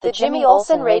The Jimmy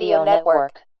Olsen Radio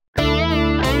Network.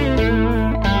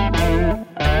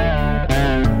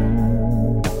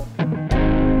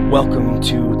 Welcome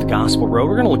to the Gospel Road.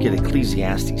 We're going to look at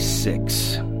Ecclesiastes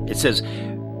 6. It says,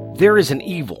 "There is an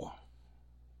evil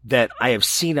that I have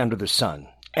seen under the sun,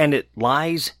 and it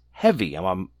lies heavy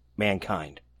on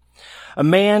mankind. A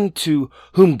man to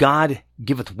whom God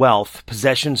giveth wealth,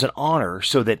 possessions, and honor,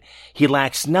 so that he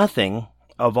lacks nothing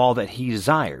of all that he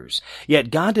desires.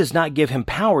 Yet God does not give him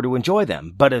power to enjoy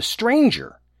them, but a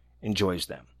stranger enjoys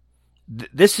them.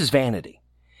 This is vanity.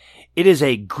 It is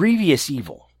a grievous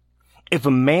evil. If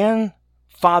a man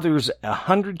fathers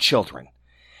 100 children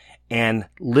and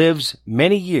lives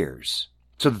many years,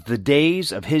 so that the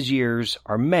days of his years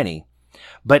are many,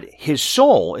 but his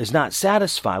soul is not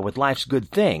satisfied with life's good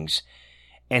things,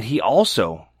 and he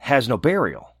also has no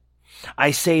burial, I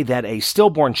say that a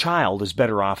stillborn child is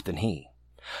better off than he.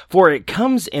 For it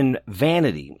comes in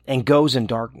vanity and goes in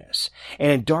darkness,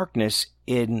 and in darkness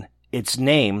in its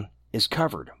name is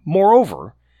covered.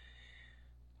 Moreover,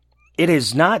 it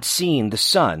has not seen the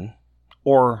sun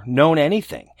or known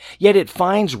anything, yet it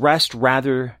finds rest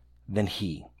rather than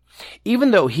he.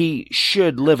 Even though he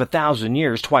should live 1,000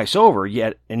 years twice over,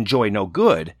 yet enjoy no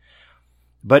good,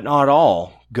 but not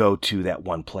all go to that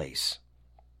one place.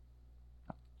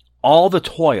 All the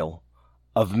toil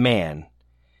of man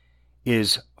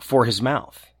is for his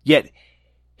mouth, yet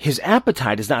his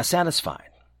appetite is not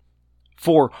satisfied.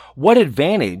 For what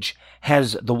advantage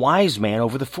has the wise man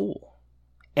over the fool?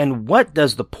 And what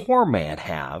does the poor man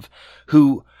have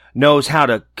who knows how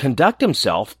to conduct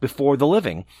himself before the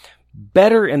living?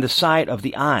 Better in the sight of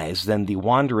the eyes than the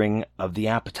wandering of the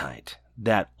appetite.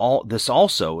 This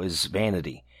also is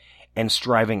vanity and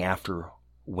striving after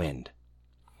wind.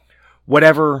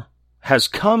 Whatever has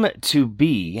come to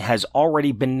be has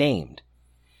already been named,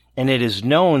 and it is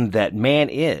known that man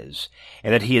is,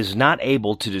 and that he is not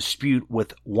able to dispute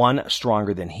with one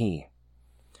stronger than he.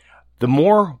 The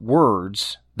more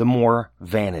words, the more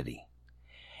vanity.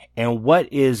 And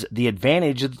what is the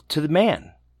advantage to the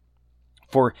man?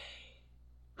 For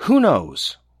who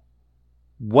knows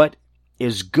what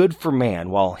is good for man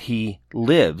while he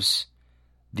lives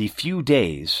the few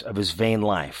days of his vain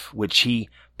life, which he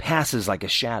passes like a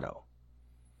shadow?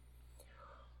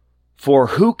 For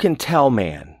who can tell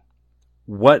man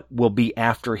what will be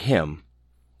after him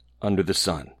under the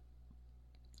sun?"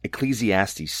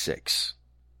 Ecclesiastes 6.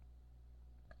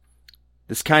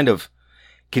 This kind of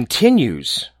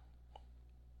continues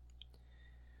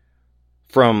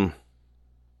from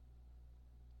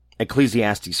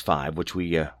Ecclesiastes 5, which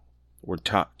we were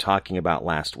talking about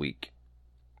last week.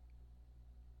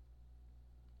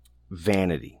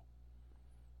 Vanity.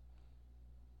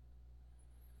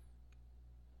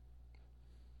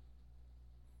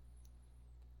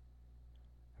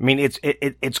 I mean,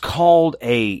 it's called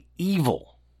a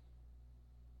evil.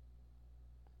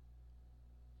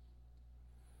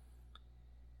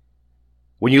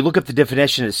 When you look up the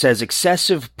definition, it says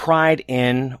excessive pride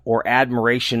in or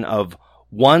admiration of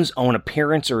one's own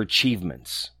appearance or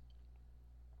achievements.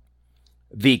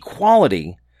 The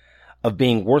quality of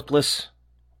being worthless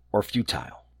or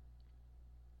futile.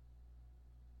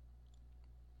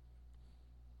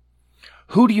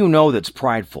 Who do you know that's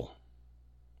prideful?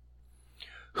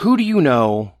 Who do you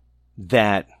know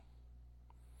that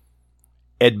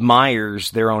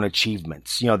admires their own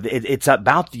achievements? You know, it's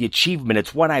about the achievement.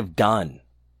 It's what I've done.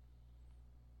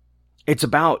 It's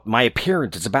about my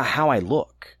appearance. It's about how I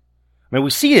look. I mean, we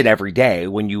see it every day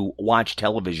when you watch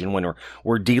television, when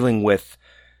we're dealing with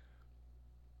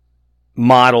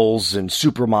models and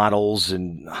supermodels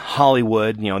and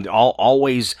Hollywood, you know,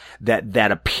 always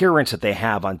that appearance that they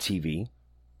have on TV.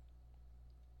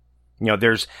 You know,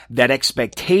 there's that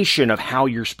expectation of how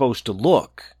you're supposed to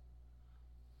look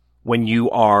when you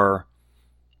are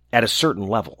at a certain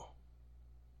level.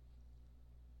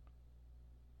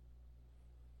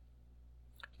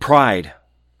 Pride.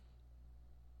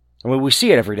 I mean, we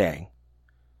see it every day.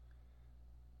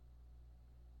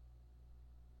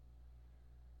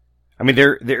 I mean,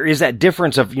 there is that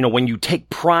difference of, you know, when you take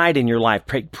pride in your life,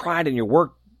 take pride in your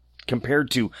work,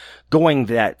 compared to going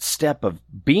that step of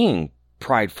being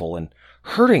prideful and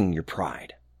hurting your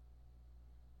pride.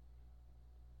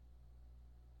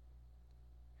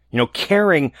 You know,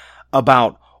 caring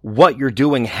about what you're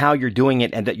doing, how you're doing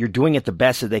it, and that you're doing it the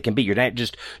best that they can be. You're not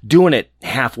just doing it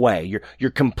halfway. You're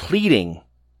completing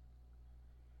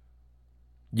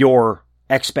your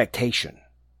expectation.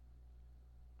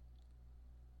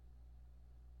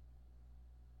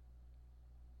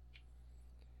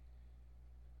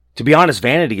 To be honest,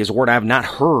 vanity is a word I have not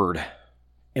heard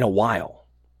in a while.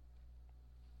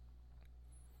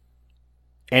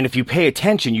 And if you pay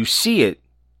attention, you see it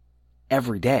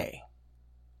every day.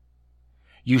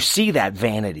 You see that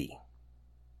vanity.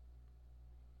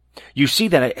 You see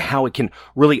that how it can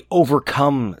really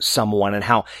overcome someone, and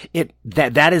how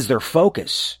that is their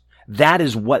focus. That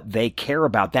is what they care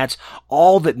about. That's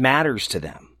all that matters to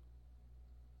them.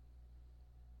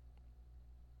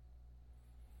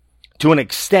 To an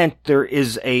extent, there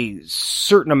is a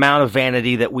certain amount of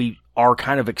vanity that we are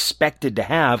kind of expected to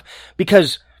have,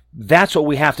 because that's what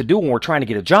we have to do when we're trying to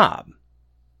get a job.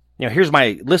 Here's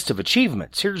my list of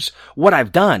achievements. Here's what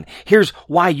I've done. Here's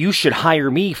why you should hire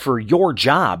me for your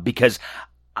job, because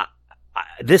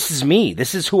this is me.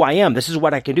 This is who I am. This is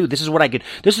what I can do. This is what I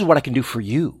can do for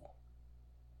you.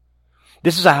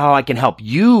 This is how I can help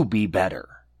you be better.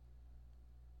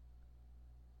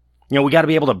 We got to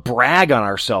be able to brag on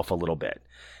ourselves a little bit.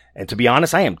 And to be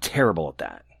honest, I am terrible at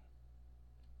that.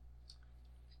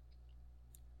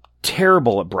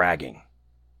 Terrible at bragging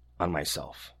on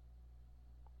myself.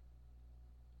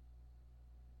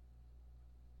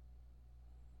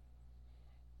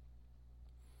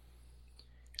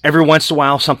 Every once in a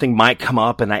while, something might come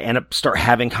up and I start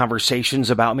having conversations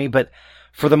about me, but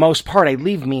for the most part, I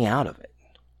leave me out of it.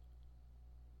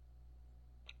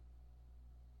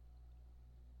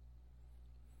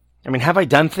 Have I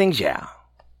done things? Yeah.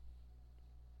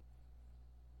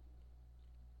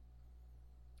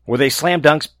 Were they slam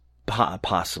dunks?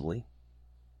 Possibly.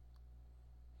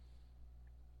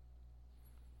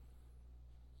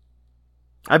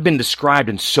 I've been described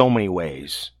in so many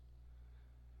ways.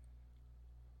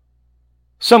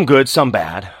 Some good, some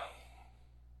bad.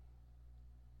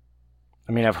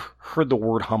 I've heard the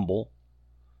word humble,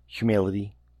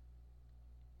 humility.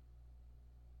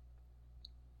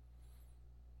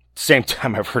 Same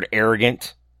time, I've heard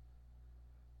arrogant.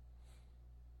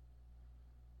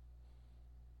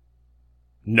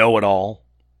 Know-it-all.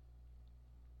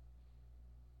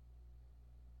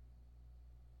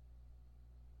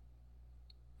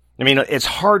 It's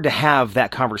hard to have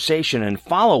that conversation and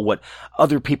follow what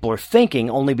other people are thinking,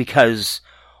 only because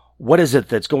what is it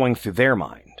that's going through their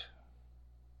mind?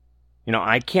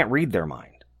 I can't read their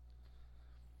mind.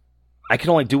 I can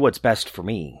only do what's best for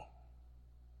me.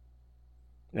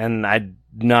 And I'm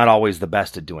not always the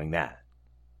best at doing that.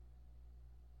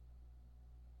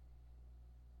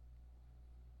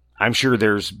 I'm sure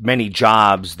there's many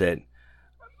jobs that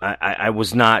I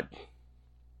was not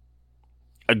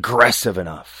aggressive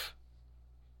enough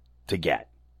to get.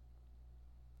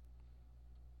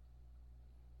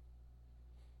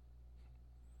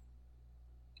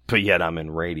 But yet I'm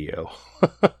in radio.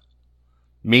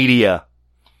 Media.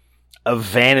 A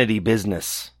vanity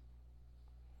business.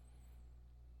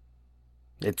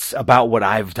 It's about what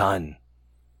I've done.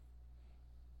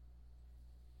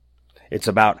 It's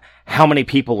about how many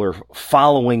people are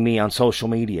following me on social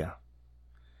media.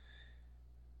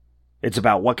 It's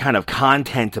about what kind of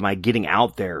content am I getting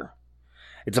out there.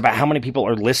 It's about how many people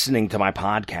are listening to my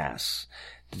podcasts.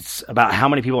 It's about how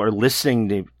many people are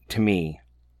listening to me,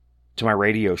 to my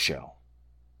radio show.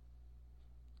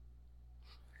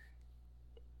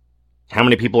 How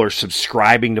many people are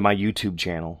subscribing to my YouTube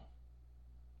channel.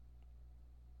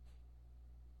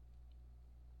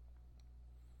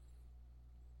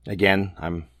 Again,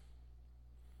 I'm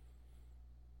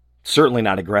certainly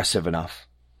not aggressive enough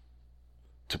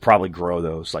to probably grow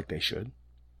those like they should.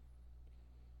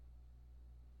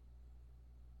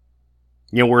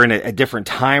 We're in a different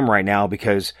time right now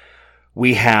because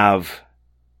we have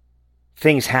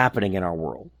things happening in our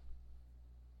world.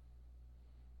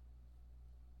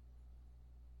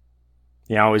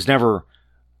 I was never,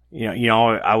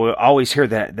 I would always hear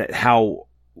that how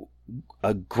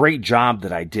a great job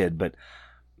that I did, but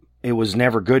it was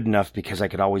never good enough because I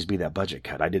could always be that budget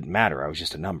cut. I didn't matter. I was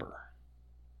just a number.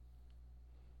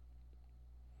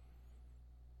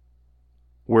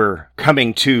 We're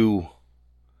coming to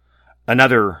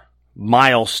another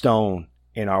milestone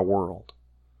in our world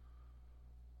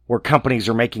where companies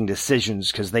are making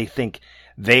decisions because they think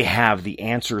they have the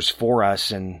answers for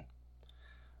us, and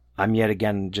I'm yet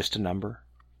again just a number.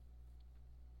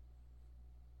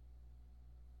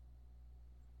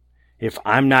 If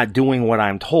I'm not doing what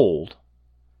I'm told,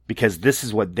 because this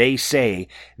is what they say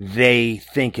they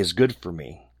think is good for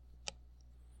me,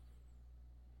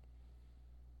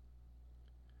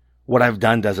 what I've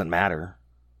done doesn't matter.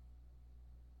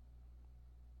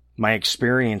 My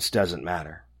experience doesn't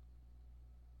matter.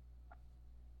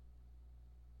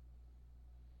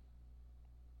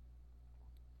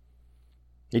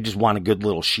 They just want a good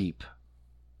little sheep.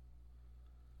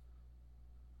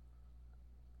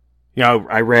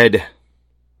 I read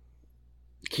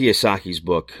Kiyosaki's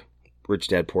book, Rich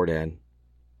Dad, Poor Dad.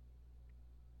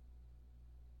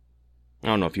 I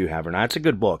don't know if you have or not. It's a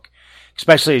good book,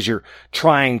 especially as you're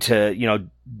trying to,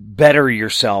 better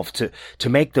yourself, to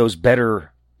make those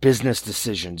better business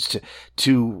decisions,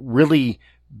 to really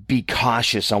be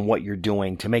cautious on what you're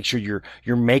doing, to make sure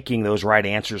you're making those right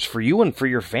answers for you and for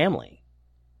your family.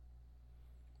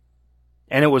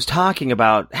 And it was talking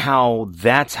about how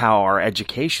that's how our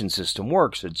education system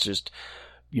works. It's just,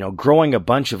 growing a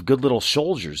bunch of good little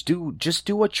soldiers. Just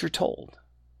do what you're told.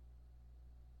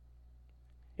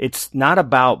 It's not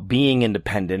about being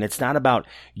independent. It's not about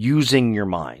using your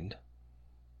mind.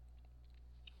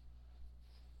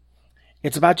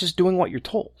 It's about just doing what you're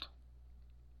told.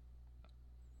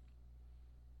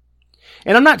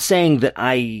 And I'm not saying that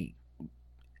I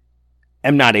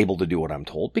am not able to do what I'm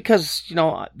told, because,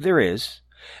 there is.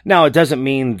 Now, it doesn't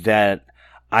mean that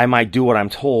I might do what I'm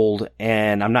told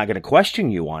and I'm not going to question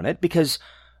you on it, because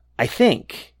I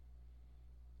think.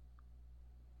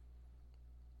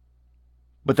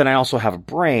 But then I also have a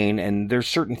brain, and there's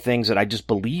certain things that I just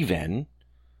believe in,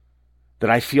 that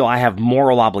I feel I have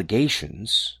moral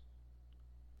obligations.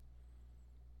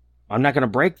 I'm not going to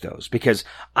break those, because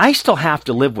I still have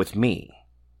to live with me.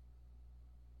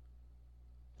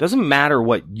 Doesn't matter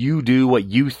what you do, what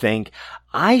you think.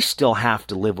 I still have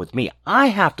to live with me. I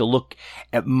have to look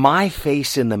at my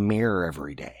face in the mirror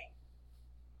every day.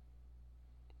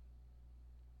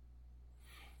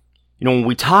 When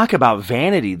we talk about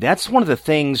vanity, that's one of the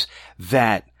things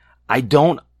that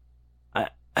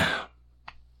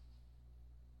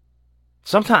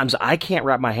sometimes I can't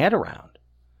wrap my head around.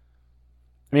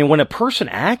 When a person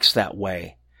acts that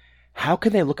way, how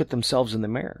can they look at themselves in the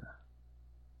mirror?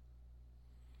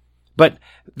 But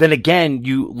then again,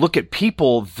 you look at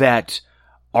people that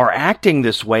are acting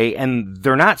this way and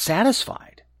they're not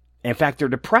satisfied. In fact, they're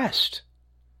depressed.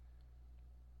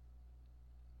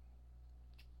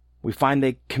 We find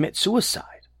they commit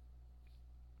suicide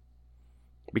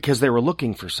because they were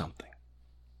looking for something.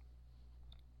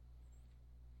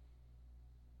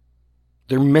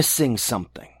 They're missing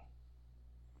something.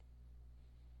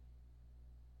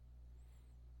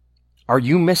 Are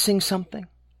you missing something?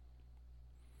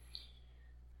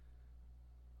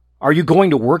 Are you going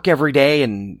to work every day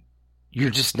and you're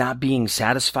just not being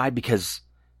satisfied because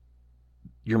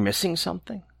you're missing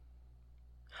something?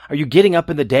 Are you getting up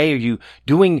in the day? Are you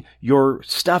doing your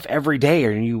stuff every day?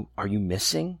 Are you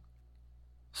missing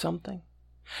something?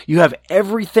 You have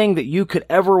everything that you could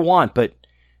ever want, but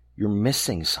you're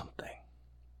missing something.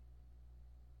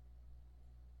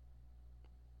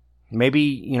 Maybe,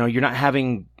 you're not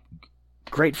having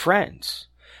great friends.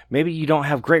 Maybe you don't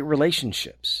have great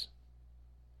relationships.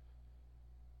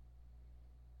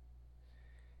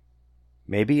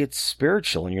 Maybe it's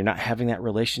spiritual and you're not having that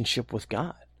relationship with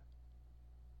God.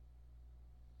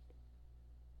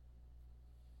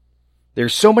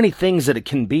 There's so many things that it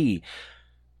can be,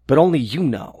 but only you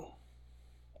know.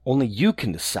 Only you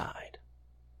can decide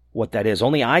what that is.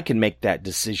 Only I can make that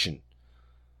decision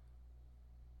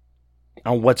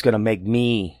on what's going to make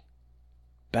me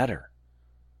better.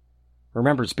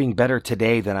 Remember, it's being better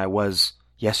today than I was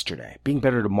yesterday. Being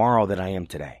better tomorrow than I am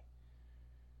today.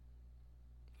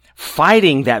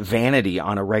 Fighting that vanity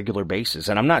on a regular basis.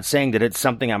 And I'm not saying that it's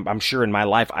something I'm sure in my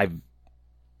life I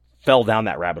fell down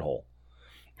that rabbit hole.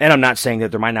 And I'm not saying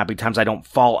that there might not be times I don't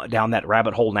fall down that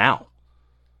rabbit hole now.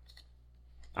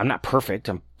 I'm not perfect.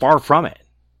 I'm far from it.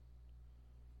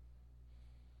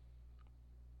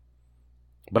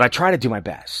 But I try to do my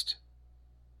best.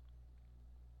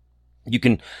 You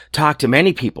can talk to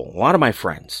many people, a lot of my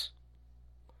friends.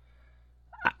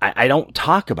 I don't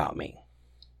talk about me.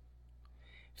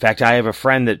 In fact, I have a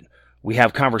friend that we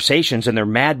have conversations and they're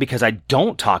mad because I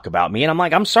don't talk about me. And I'm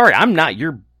like, I'm sorry, I'm not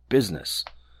your business.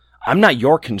 I'm not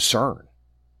your concern.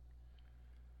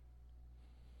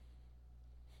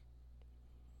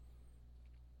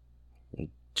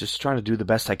 I'm just trying to do the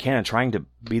best I can and trying to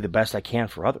be the best I can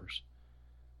for others.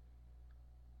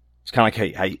 It's kind of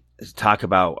like I talk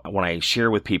about when I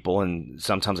share with people, and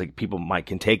sometimes people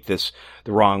can take this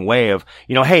the wrong way of,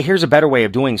 hey, here's a better way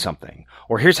of doing something,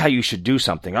 or here's how you should do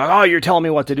something. Oh, you're telling me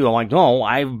what to do. I'm like, no,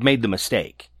 I've made the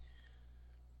mistake.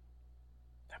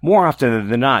 More often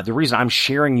than not, the reason I'm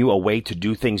sharing you a way to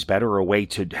do things better, or a way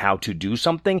to how to do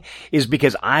something, is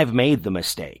because I've made the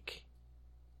mistake.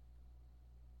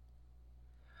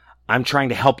 I'm trying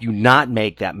to help you not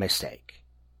make that mistake.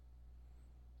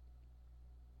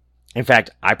 In fact,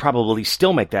 I probably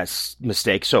still make that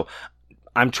mistake, so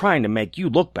I'm trying to make you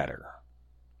look better.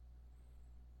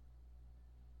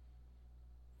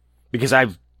 Because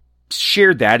I've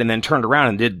shared that and then turned around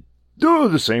and did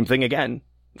the same thing again.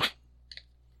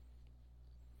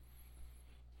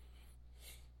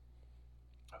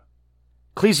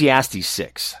 Ecclesiastes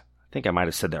 6. I think I might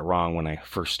have said that wrong when I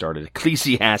first started.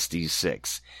 Ecclesiastes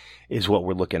 6 is what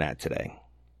we're looking at today.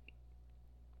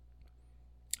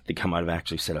 I think I might have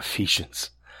actually said Ephesians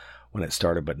when it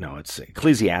started, but no, it's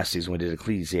Ecclesiastes. We did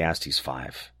Ecclesiastes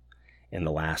 5 in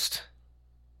the last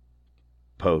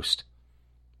post.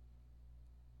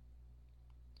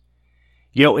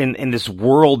 You know, in this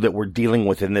world that we're dealing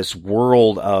with, in this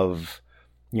world of,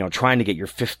 you know, trying to get your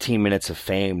 15 minutes of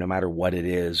fame, no matter what it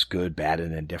is, good, bad,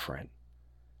 and indifferent.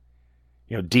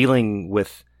 You know, dealing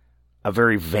with a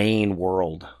very vain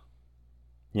world.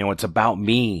 You know, it's about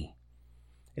me.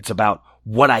 It's about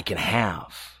what I can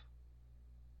have.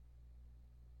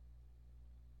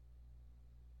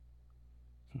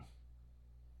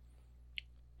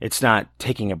 It's not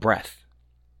taking a breath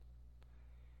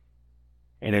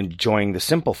and enjoying the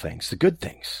simple things, the good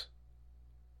things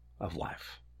of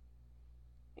life.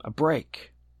 A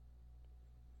break.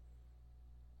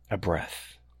 A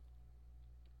breath.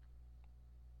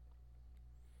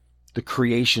 The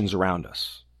creations around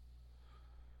us.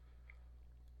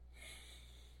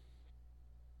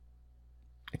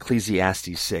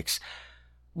 Ecclesiastes 6.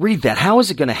 Read that. How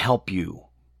is it going to help you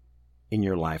in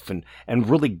your life and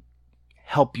really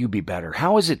help you be better?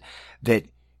 How is it that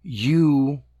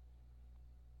you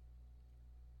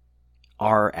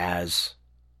are as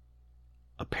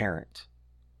a parent,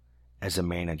 as a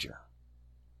manager?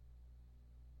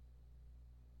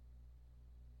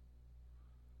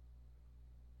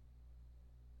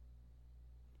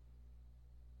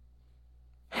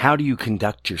 How do you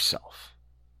conduct yourself?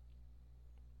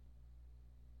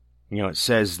 You know, it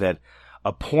says that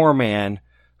a poor man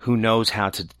who knows how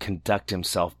to conduct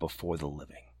himself before the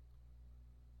living.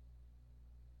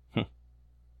 I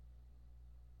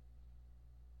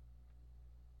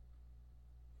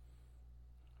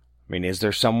mean, is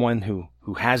there someone who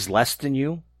has less than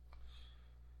you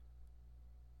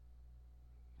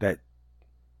that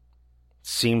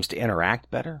seems to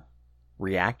interact better,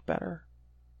 react better?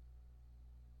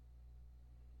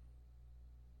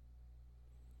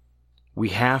 We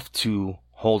have to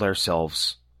hold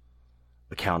ourselves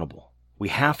accountable. We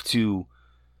have to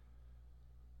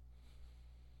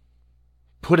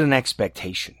put an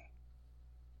expectation.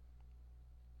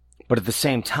 But at the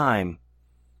same time,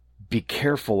 be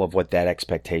careful of what that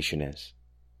expectation is.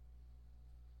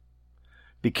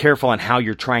 Be careful on how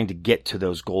you're trying to get to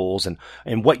those goals and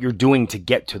what you're doing to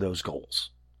get to those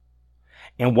goals.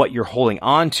 And what you're holding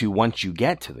on to once you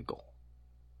get to the goal.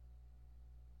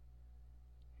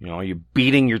 You know, you're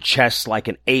beating your chest like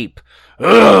an ape.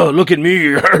 Ugh, look at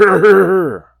me.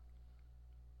 I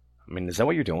mean, is that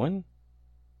what you're doing?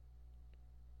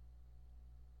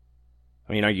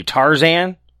 I mean, are you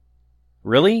Tarzan?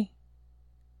 Really?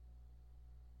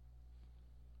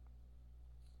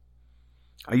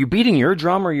 Are you beating your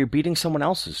drum or are you beating someone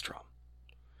else's drum?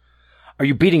 Are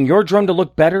you beating your drum to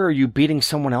look better or are you beating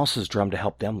someone else's drum to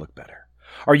help them look better?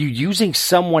 Are you using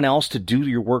someone else to do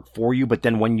your work for you, but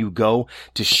then when you go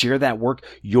to share that work,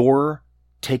 you're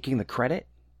taking the credit,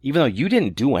 even though you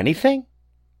didn't do anything?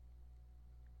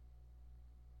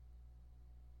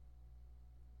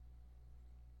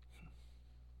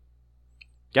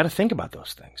 Got to think about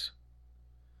those things.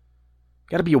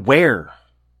 Got to be aware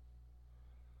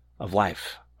of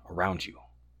life around you.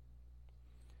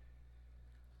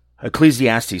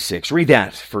 Ecclesiastes 6. Read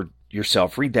that for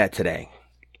yourself. Read that today.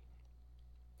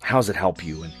 How does it help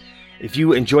you? And if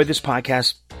you enjoyed this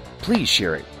podcast, please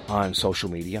share it on social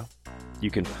media. You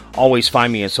can always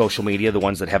find me on social media, the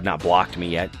ones that have not blocked me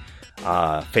yet.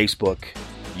 Facebook,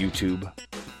 YouTube,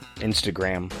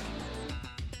 Instagram,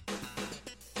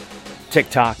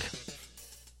 TikTok.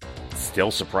 Still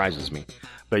surprises me.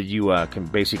 But you can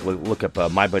basically look up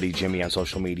My Buddy Jimmy on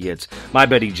social media. It's My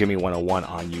Buddy Jimmy 101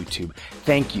 on YouTube.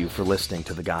 Thank you for listening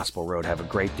to The Gospel Road. Have a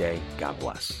great day. God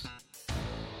bless.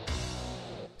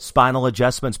 Spinal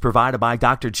adjustments provided by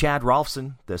Dr. Chad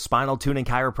Rolfson. The Spinal Tuning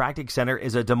Chiropractic Center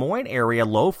is a Des Moines area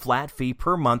low flat fee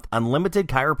per month unlimited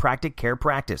chiropractic care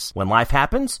practice. When life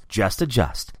happens, just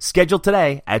adjust. Schedule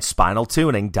today at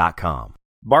spinaltuning.com.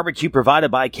 Barbecue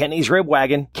provided by Kenny's Rib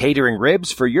Wagon, catering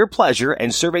ribs for your pleasure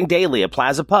and serving daily at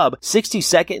Plaza Pub,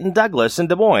 62nd and Douglas in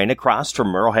Des Moines, across from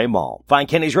Merle Hay Mall. Find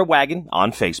Kenny's Rib Wagon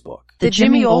on Facebook. The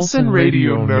Jimmy Olsen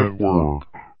Radio Network.